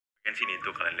Kan sini tuh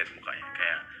kalian lihat mukanya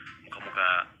kayak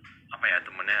muka-muka apa ya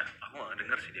temennya, aku nggak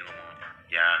denger sih dia ngomong apa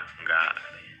ya, enggak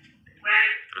katanya.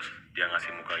 Terus dia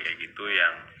ngasih muka kayak gitu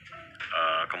yang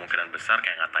kemungkinan besar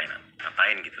kayak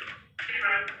ngatain gitu loh.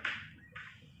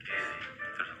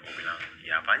 Terus aku bilang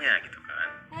ya apanya gitu kan.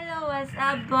 Hello, what's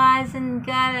up boys and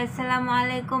girls?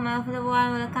 Assalamualaikum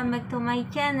everyone, welcome back to my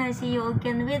channel. See you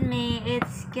again with me,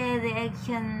 it's K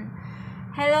Reaction.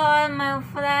 Hello all my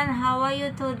friend, how are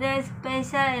you today?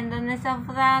 Special Indonesia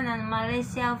friend and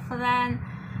Malaysia friend.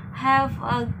 Have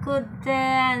a good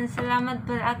day and selamat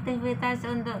beraktivitas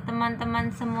untuk teman-teman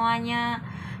semuanya.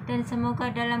 Dan semoga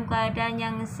dalam keadaan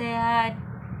yang sehat.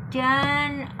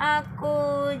 Dan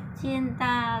aku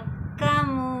cinta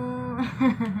kamu.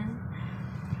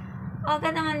 Oke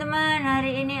teman-teman,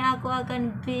 hari ini aku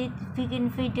akan bikin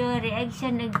video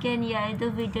reaction again, yaitu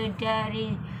video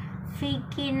dari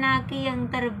FiKi Naki yang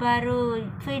terbaru.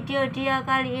 Video dia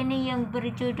kali ini yang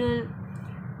berjudul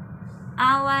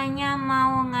Awalnya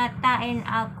mau ngatain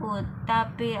aku,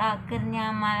 tapi akhirnya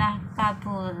malah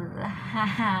kabur.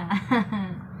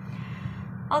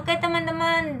 Oke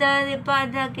teman-teman,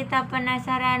 daripada kita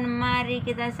penasaran, mari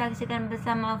kita saksikan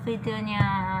bersama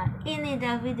videonya. Ini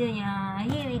dah videonya,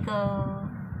 here we go.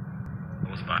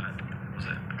 What was bad? What was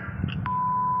it?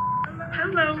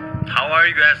 Hello. How are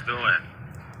you guys doing?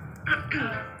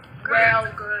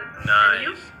 Well, good. And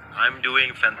you? Nice. I'm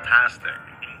doing fantastic.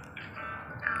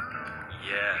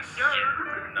 Yes.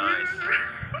 Nice.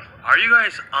 Are you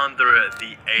guys under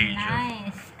the age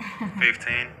Nice. of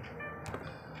 15?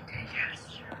 Yes.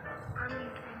 I'm 20.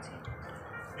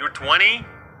 You're 20?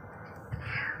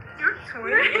 You're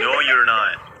 20? No, you're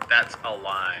not. That's a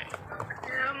lie.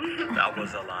 Um, That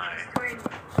was a lie. 20.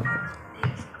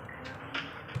 Yes.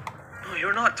 No,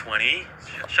 you're not 20.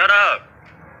 Shut up.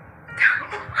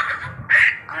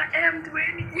 I am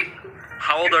 20.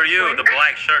 How old are you? The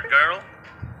black shirt girl?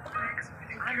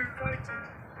 I'm 14.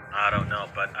 I don't know,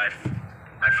 but I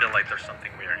feel like there's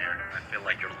something weird here. I feel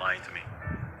like you're lying to me.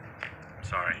 I'm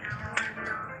sorry. No, I'm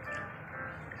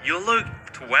not. You look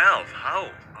 12. How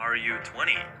are you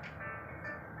 20?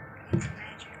 It's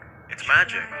magic. It's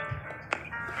magic.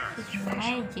 It's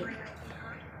magic.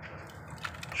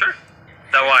 Sure.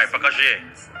 Давай, покажи.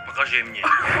 Покажи мне.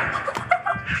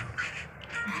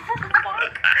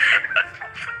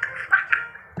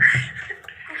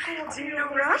 Do you know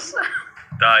Russia?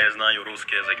 Да, я знаю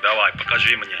русский язык. Давай,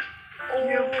 покажи мне.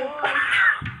 О,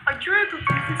 а чё я тут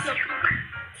написано?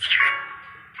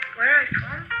 Where are you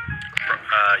from?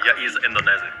 Я из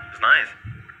Индонезии. Знаешь?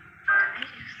 Не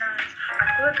знаю.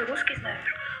 Откуда ты русский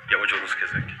знаешь? Я учу русский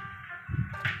язык.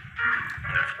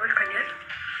 Сколько лет?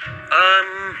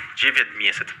 9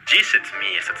 месяцев. 10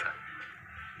 месяцев.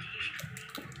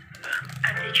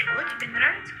 А для чего тебе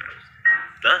нравится просто?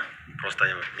 Да? Просто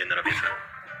мне нравится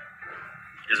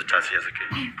изучать языки.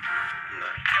 Да.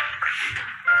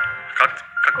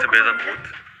 Как тебя зовут?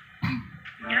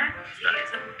 Меня Зия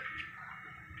зовут.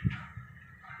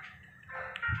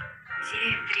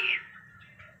 Зия 3.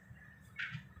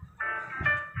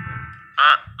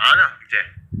 Анна? Где?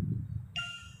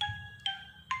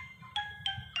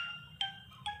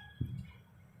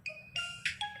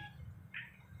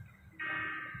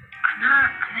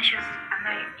 Она сейчас,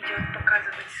 она идет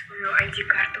показывать свою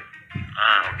ID-карту.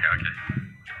 Окей.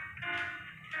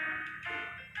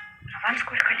 А вам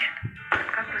сколько лет?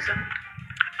 Как вы зовут?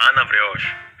 Анна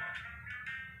врешь.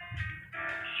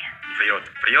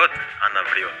 Нет, Врет. Она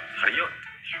врет. Врет.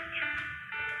 нет.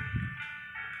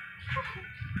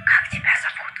 Как тебя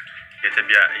зовут?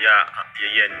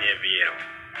 Я не верю.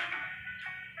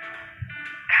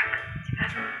 Как тебя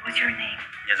зовут? What's your name?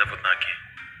 Меня зовут Наки.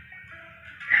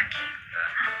 Наки.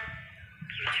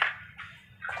 Beautiful.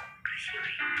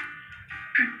 Красивый.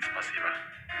 Спасибо.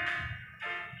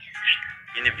 Не за что.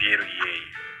 Я не верю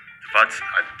ей. 20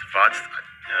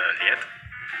 лет.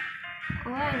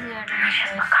 Why is your Она name сейчас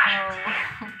so покажет.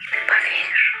 slow? И ты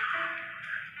поверишь.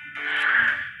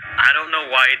 I don't know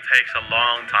why it takes a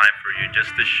long time for you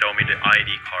just to show me the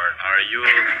ID card. Are you...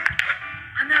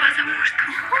 Она потому что...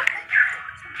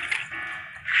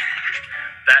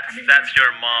 That's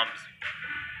your mom's.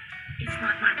 It's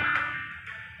not my mom.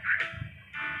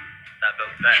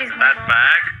 She's my That mom.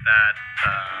 bag,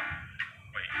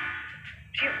 wait.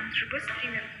 Он же будет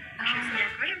стример. Сейчас не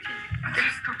покажем тебе? А ты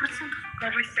 100%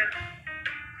 новостях.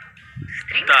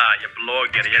 Стример? Да, я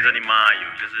блогер, я занимаю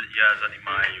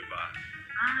вас.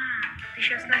 Ты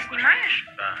сейчас нас снимаешь?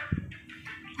 Да.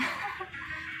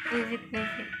 Music.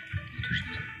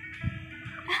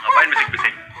 Ngapain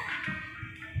bisik-bisik?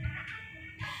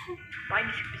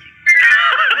 Бабисик-бисик.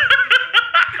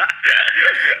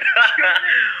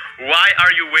 Why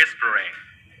are you whispering?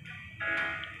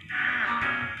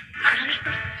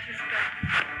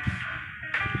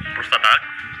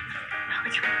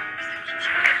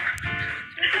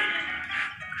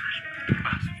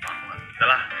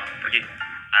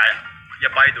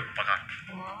 Пока.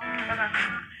 Пока.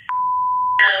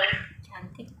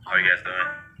 Cantik How are you guys banget. doing?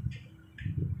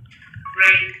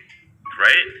 Great.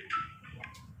 Great?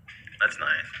 That's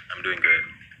nice. I'm doing good.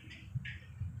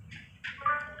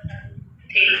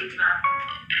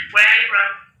 Where are you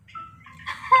from?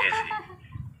 Easy.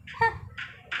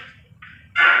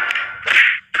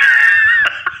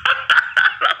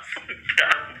 Langsung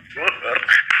kabur.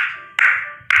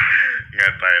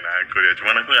 Ngatain aku ya,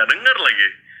 cuman aku nggak denger lagi.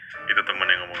 Itu temen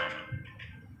yang ngomong apa?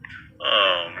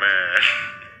 Oh man.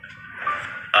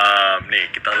 Nih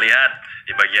kita lihat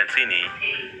di bagian sini.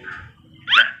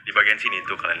 Nah di bagian sini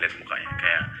tuh kalian lihat mukanya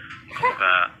kayak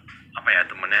muka-muka apa ya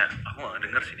temennya. Aku nggak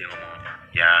denger sih dia ngomong apa.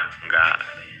 Ya nggak.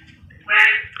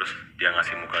 Terus dia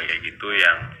ngasih muka kayak gitu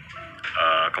yang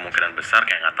kemungkinan besar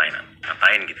kayak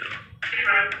ngatain gitu loh.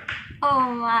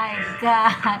 Oh my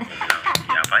god.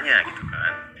 Ya apanya gitu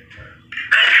kan.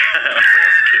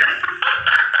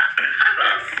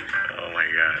 Oh my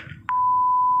god.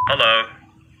 Hello.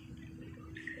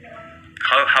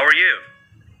 How are you?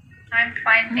 I'm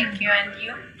fine, thank you. And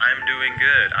you? I'm doing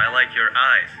good. I like your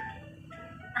eyes.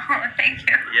 Oh, thank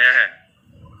you. Yeah.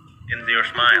 In your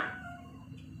smile.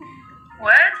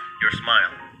 What? Your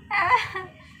smile.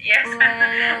 Yes. Well,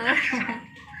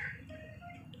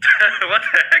 What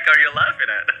the heck are you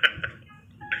laughing at?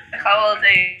 How old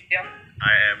are you?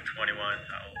 I am 21.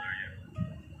 How old are you?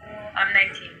 I'm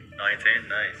 19. 19.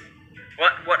 Nice.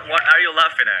 What are you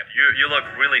laughing at? You look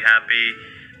really happy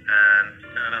and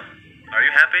I don't know. Are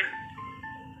you happy?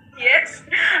 Yes.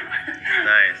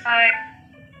 Nice.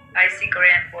 I see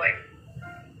Korean boy.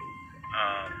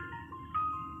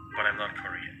 But I'm not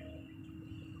Korean.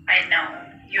 I know.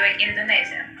 You're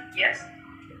Indonesian. Yes.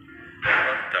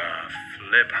 What the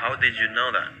flip? How did you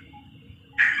know that?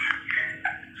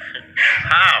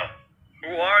 How?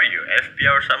 Who are you? FBI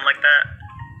or something like that?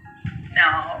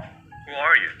 No. Who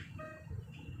are you?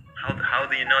 How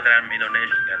do you know that I'm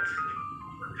Indonesian? That's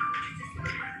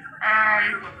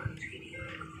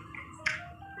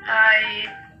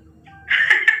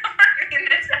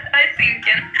I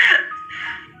thinking.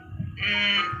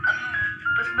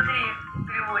 Посмотри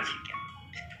переводчики.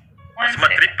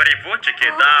 Посмотреть переводчики.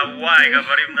 Давай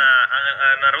говорим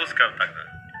на русском тогда.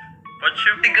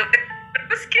 Почему? Ты говоришь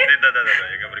по-русски? Да,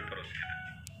 я говорю по-русски.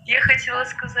 Я хотела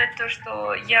сказать то,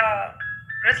 что я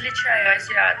различаю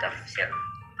азиатов всех.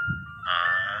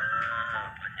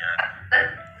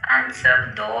 Понятно.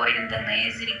 Танцев до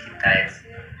Индонезии, китайцы.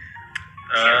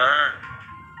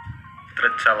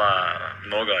 Встречала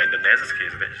много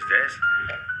индонезийских здесь.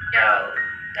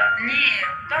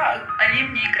 Они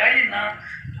мне играли на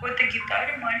какой-то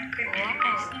гитаре маленькой, пели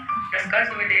песни,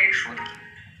 рассказывали шутки.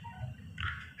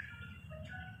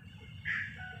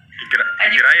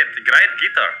 Играет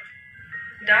гитар?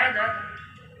 Да.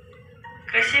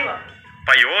 Красиво.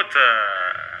 Поет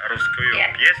русскую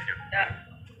Нет. песню? Да.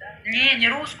 Не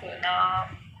русскую, на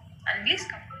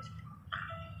английском вроде.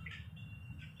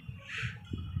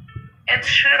 Эд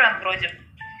Ширан вроде.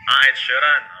 Эд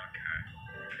Ширан.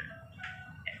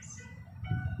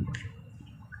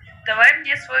 Давай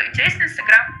мне свой... У тебя есть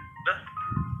Инстаграм? Да.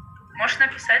 Можешь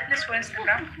написать мне свой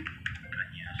Инстаграм?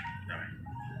 Конечно, давай.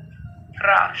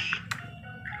 Краш.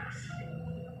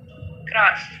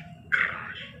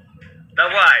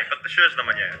 Давай, подпишешь на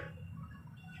меня.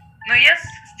 Ну, я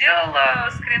сделала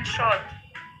скриншот.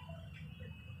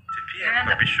 Теперь Мне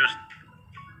надо- подпишусь.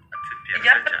 А теперь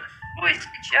Я сейчас. Ой,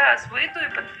 сейчас выйду и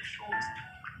подпишусь.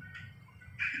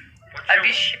 Почему?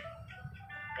 Обещаю.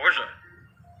 Позже?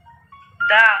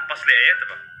 Да, После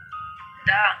этого?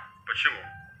 да. Почему?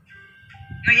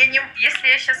 Ну, я не... Если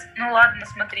я сейчас... Ну, ладно,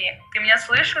 смотри. Ты меня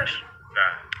слышишь?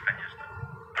 Да, конечно.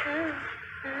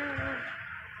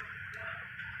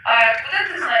 А откуда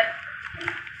ты знаешь?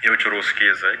 Я учу русский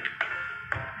язык.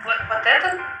 Вот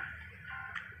этот?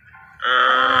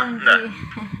 Да.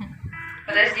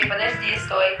 Подожди,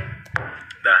 стой.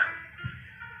 Да.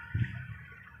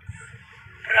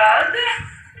 Правда?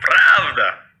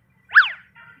 Правда?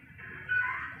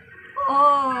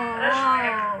 Хорошо,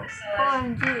 я Вау. подписалась.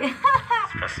 OMG.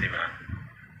 Спасибо.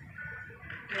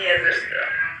 Не за что.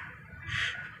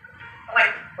 Ой.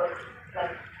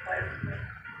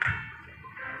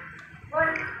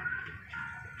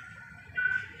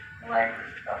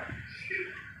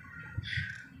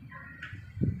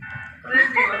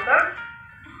 Подожди, вот так?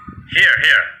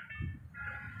 Here.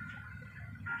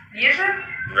 Ниже?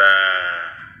 Да.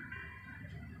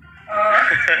 Да.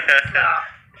 Да.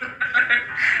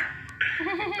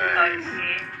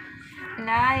 Окей.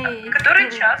 Nice.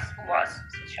 Который час у вас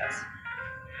сейчас?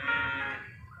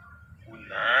 У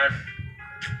нас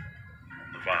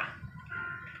 2.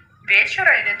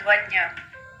 Вечера или 2 дня?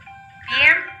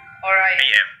 PM?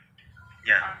 AM.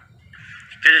 Yeah.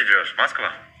 Где ты живешь?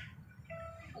 Москва?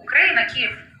 Украина,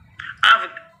 Киев.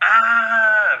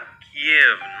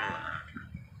 Киев. Ну,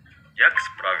 як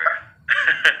справи?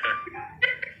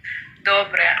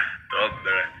 Добре.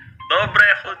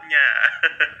 Доброго дня.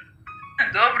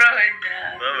 Доброго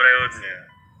дня. Доброго дня.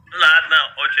 Ладно,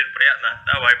 очень приятно.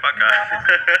 Давай, пока.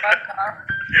 Пока.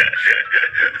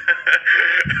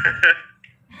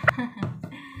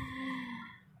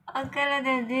 Oke lah,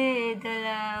 jadi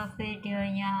itulah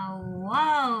videonya.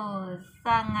 Wow,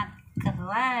 sangat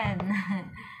keren.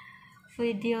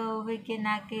 Video FiKi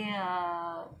Naki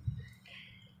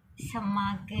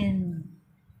semakin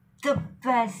the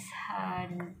best,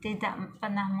 tidak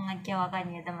pernah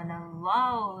mengecewakan ya teman-teman.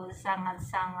 Wow,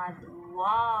 sangat-sangat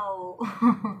wow.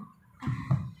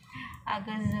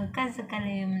 Aku suka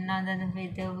sekali menonton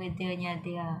video-videonya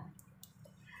dia.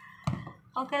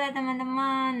 Oke lah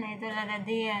teman-teman, itulah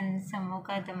tadi, dan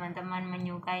semoga teman-teman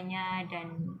menyukainya, dan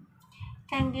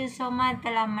thank you so much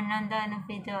telah menonton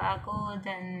video aku,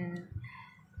 dan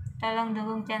tolong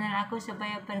dukung channel aku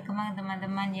supaya berkembang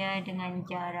teman-teman ya, dengan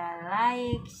cara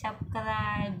like,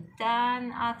 subscribe, dan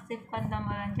aktifkan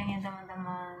tombol loncengnya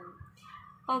teman-teman.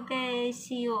 Oke,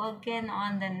 see you again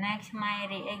on the next my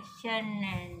reaction,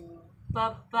 and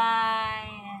bye bye,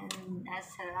 and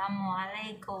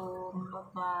assalamualaikum, bye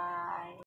bye.